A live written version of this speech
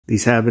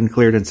These have been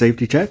cleared and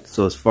safety checked,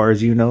 so as far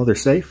as you know, they're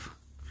safe.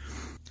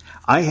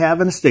 I have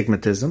an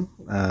astigmatism.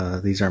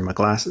 These are my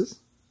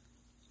glasses.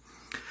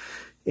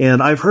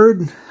 And I've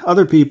heard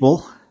other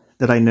people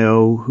that I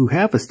know who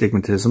have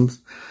astigmatisms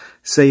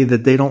say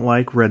that they don't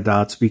like red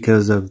dots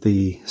because of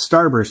the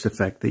starburst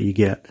effect that you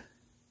get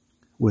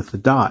with the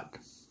dot.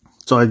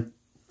 So I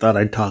thought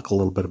I'd talk a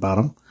little bit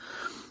about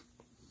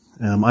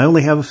them. I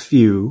only have a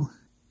few,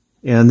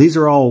 and these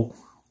are all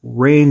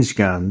range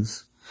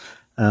guns.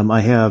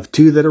 I have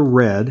two that are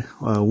red.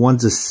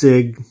 One's a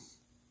Sig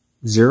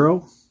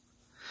Zero.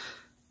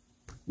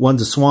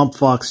 One's a Swamp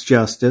Fox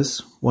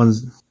Justice.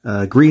 One's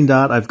green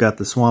dot. I've got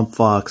the Swamp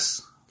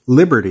Fox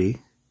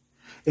Liberty.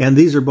 And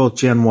these are both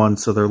Gen 1,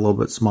 so they're a little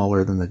bit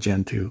smaller than the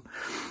Gen 2.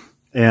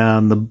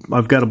 And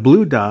I've got a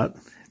blue dot.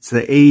 It's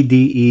the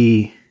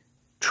ADE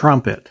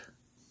Trumpet.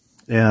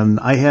 And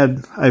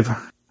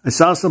I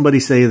saw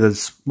somebody say that it's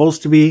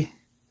supposed to be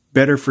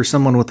better for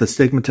someone with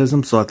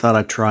astigmatism, so I thought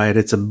I'd try it.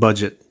 It's a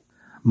budget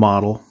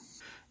model.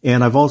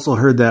 And I've also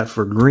heard that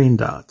for green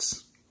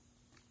dots.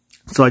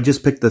 So I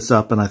just picked this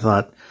up and I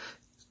thought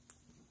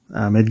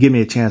it'd give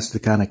me a chance to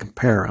kind of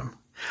compare them.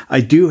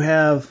 I do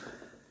have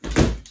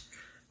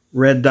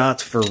red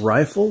dots for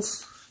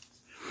rifles.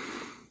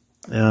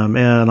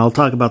 And I'll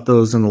talk about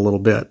those in a little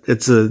bit.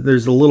 There's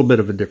a little bit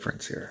of a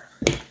difference here.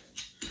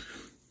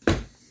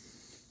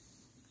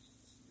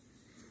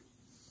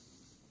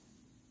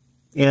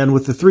 And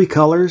with the three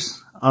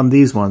colors on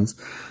these ones,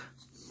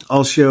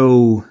 I'll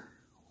show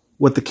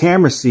what the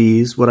camera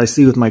sees, what I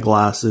see with my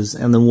glasses,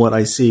 and then what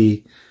I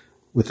see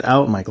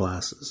without my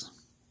glasses.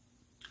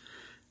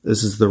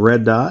 This is the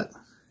red dot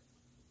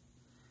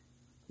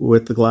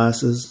with the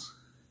glasses,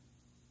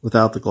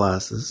 without the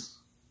glasses.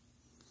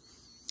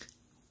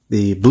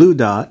 The blue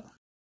dot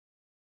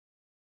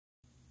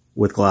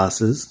with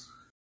glasses,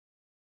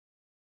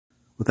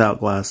 without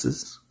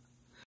glasses.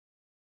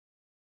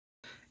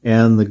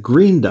 And the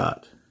green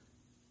dot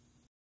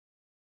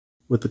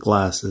with the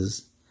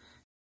glasses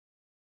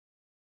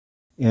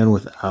and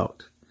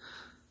without.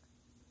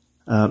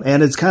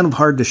 And it's kind of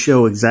hard to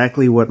show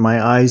exactly what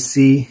my eyes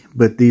see,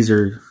 but these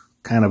are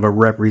kind of a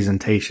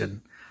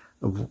representation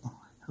of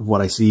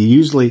what I see.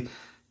 Usually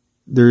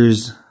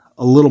there's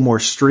a little more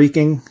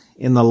streaking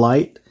in the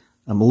light,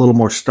 a little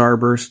more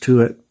starburst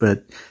to it,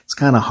 but it's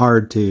kind of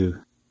hard to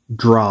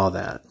draw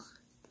that.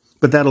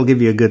 But that'll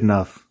give you a good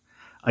enough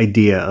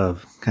idea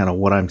of kind of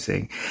what I'm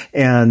seeing.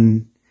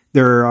 And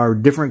there are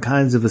different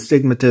kinds of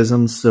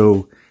astigmatisms,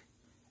 so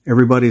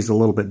everybody's a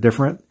little bit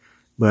different,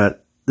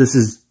 but this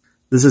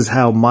is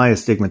how my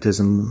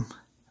astigmatism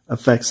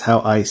affects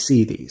how I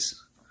see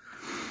these.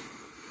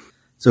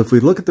 So if we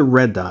look at the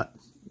red dot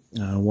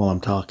while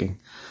I'm talking,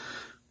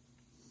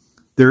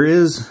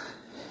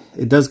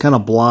 it does kind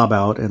of blob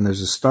out and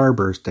there's a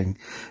starbursting,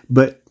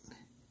 but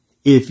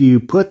if you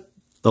put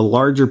the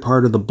larger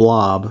part of the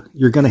blob,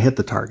 you're going to hit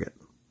the target.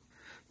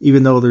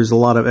 Even though there's a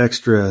lot of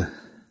extra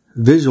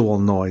visual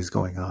noise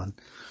going on,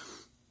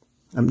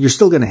 you're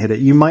still going to hit it.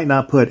 You might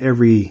not put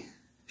every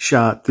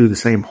shot through the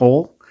same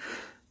hole,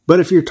 but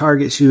if you're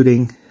target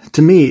shooting,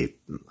 to me,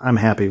 I'm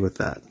happy with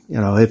that. You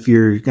know, if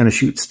you're going to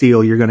shoot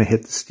steel, you're going to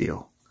hit the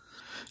steel.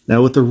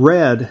 Now with the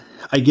red,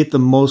 I get the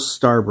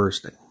most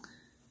starbursting,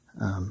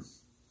 the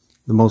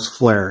most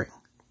flaring.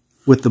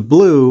 With the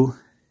blue,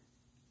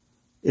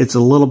 it's a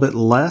little bit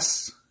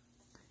less,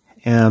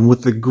 and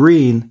with the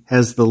green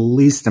has the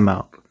least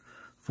amount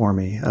for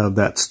me of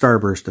that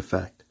starburst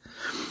effect.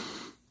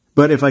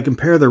 But if I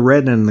compare the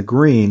red and the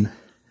green,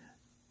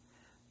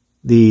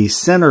 the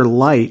center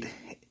light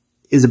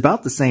is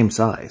about the same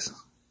size.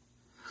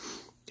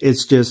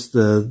 It's just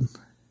that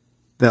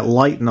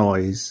light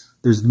noise,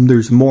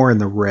 there's more in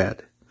the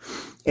red.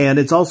 And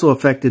it's also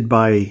affected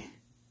by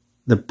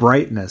the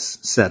brightness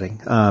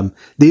setting.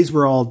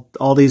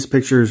 All these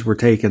pictures were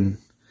taken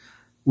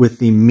with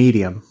the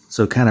medium,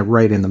 so kind of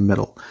right in the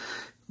middle.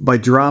 By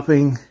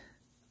dropping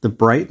the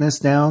brightness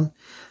down,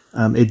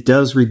 it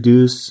does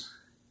reduce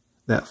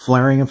that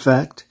flaring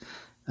effect.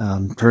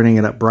 Turning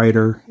it up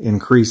brighter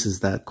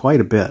increases that quite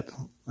a bit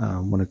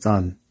when it's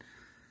on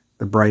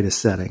the brightest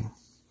setting.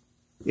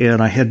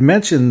 And I had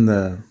mentioned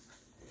the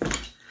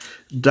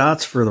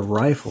dots for the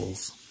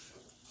rifles.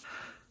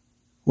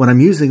 When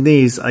I'm using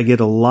these, I get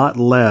a lot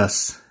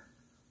less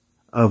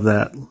of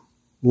that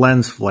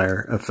lens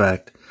flare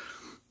effect.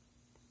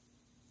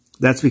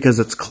 That's because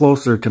it's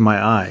closer to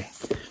my eye.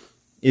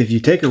 If you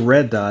take a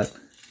red dot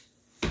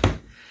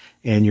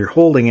and you're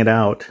holding it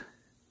out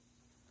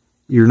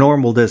your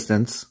normal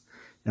distance,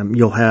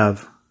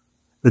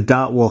 the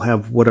dot will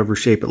have whatever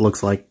shape it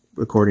looks like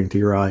according to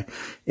your eye.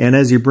 And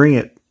as you bring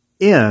it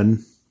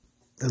in,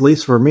 at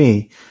least for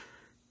me,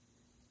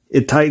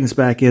 it tightens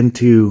back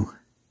into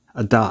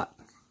a dot.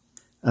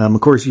 Of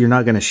course, you're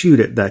not going to shoot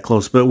it that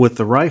close, but with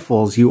the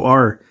rifles,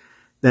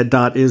 that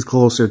dot is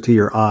closer to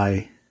your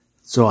eye,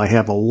 so I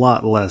have a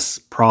lot less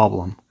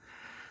problem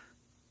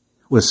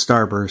with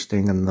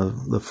starbursting and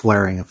the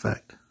flaring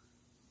effect.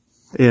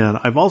 And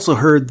I've also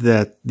heard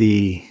that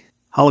the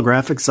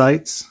holographic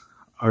sights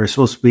are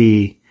supposed to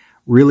be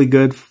really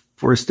good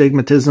for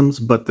astigmatisms,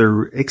 but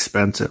they're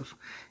expensive,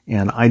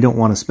 and I don't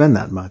want to spend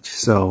that much,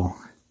 so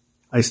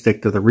I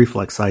stick to the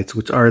Reflex sights,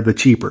 which are the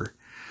cheaper,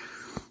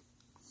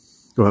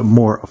 but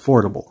more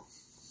affordable.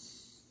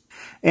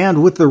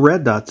 And with the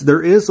red dots,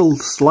 there is a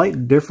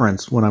slight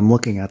difference when I'm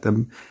looking at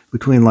them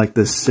between like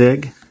the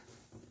SIG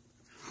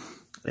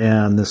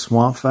and the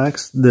Swamp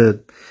Fox.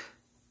 The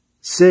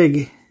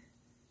SIG,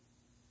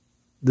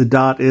 the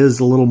dot is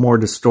a little more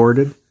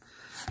distorted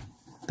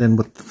than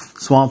with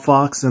Swamp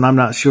Fox, and I'm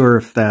not sure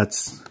if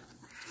that's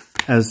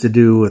has to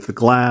do with the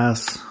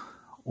glass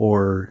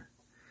or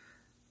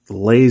the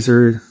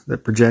laser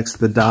that projects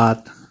the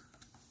dot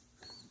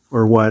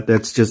or what.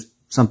 That's just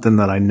something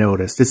that I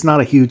noticed. It's not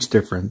a huge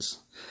difference.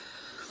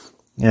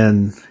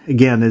 And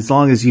again, as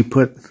long as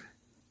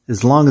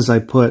I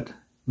put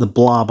the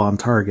blob on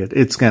target,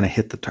 it's going to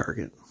hit the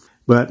target.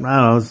 But I don't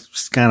know, it's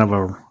just kind of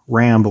a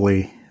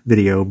rambly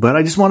video, but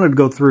I just wanted to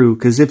go through,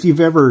 because if you've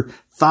ever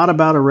thought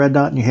about a red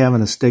dot and you have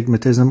an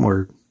astigmatism,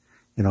 or,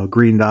 you know,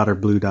 green dot or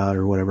blue dot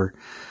or whatever,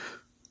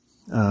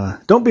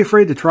 don't be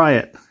afraid to try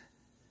it.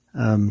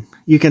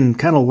 You can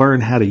kind of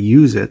learn how to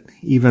use it,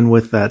 even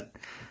with that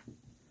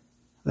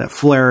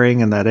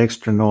flaring and that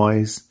extra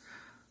noise,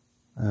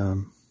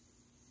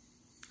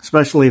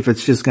 especially if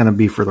it's just going to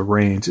be for the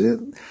range.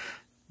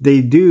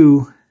 They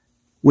do,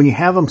 when you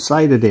have them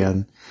sighted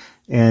in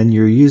and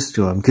you're used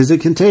to them, because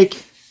it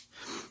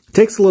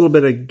takes a little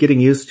bit of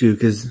getting used to,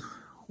 because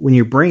when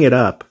you bring it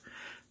up,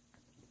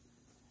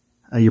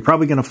 you're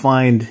probably going to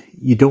find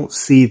you don't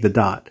see the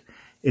dot.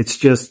 It's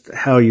just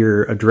how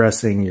you're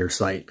addressing your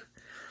sight.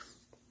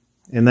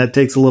 And that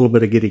takes a little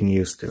bit of getting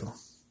used to.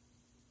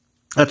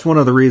 That's one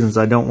of the reasons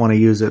I don't want to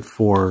use it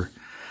for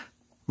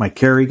my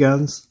carry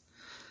guns.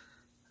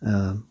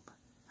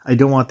 I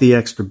don't want the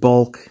extra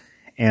bulk,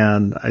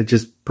 and I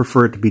just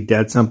prefer it to be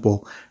dead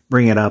simple.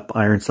 Bring it up,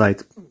 iron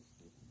sights,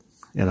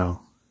 you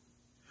know.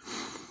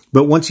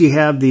 But once you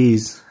have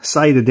these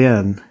sighted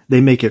in,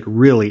 they make it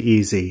really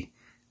easy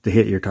to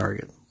hit your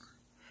target.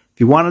 If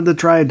you wanted to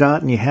try a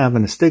dot and you have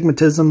an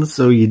astigmatism,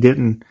 so you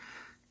didn't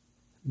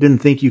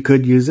think you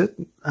could use it,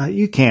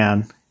 you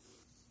can.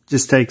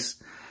 Just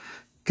takes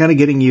kind of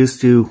getting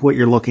used to what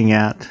you're looking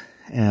at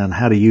and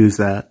how to use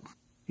that.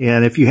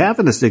 And if you have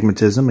an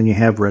astigmatism and you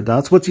have red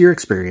dots, what's your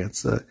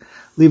experience?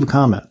 Leave a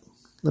comment.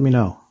 Let me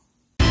know.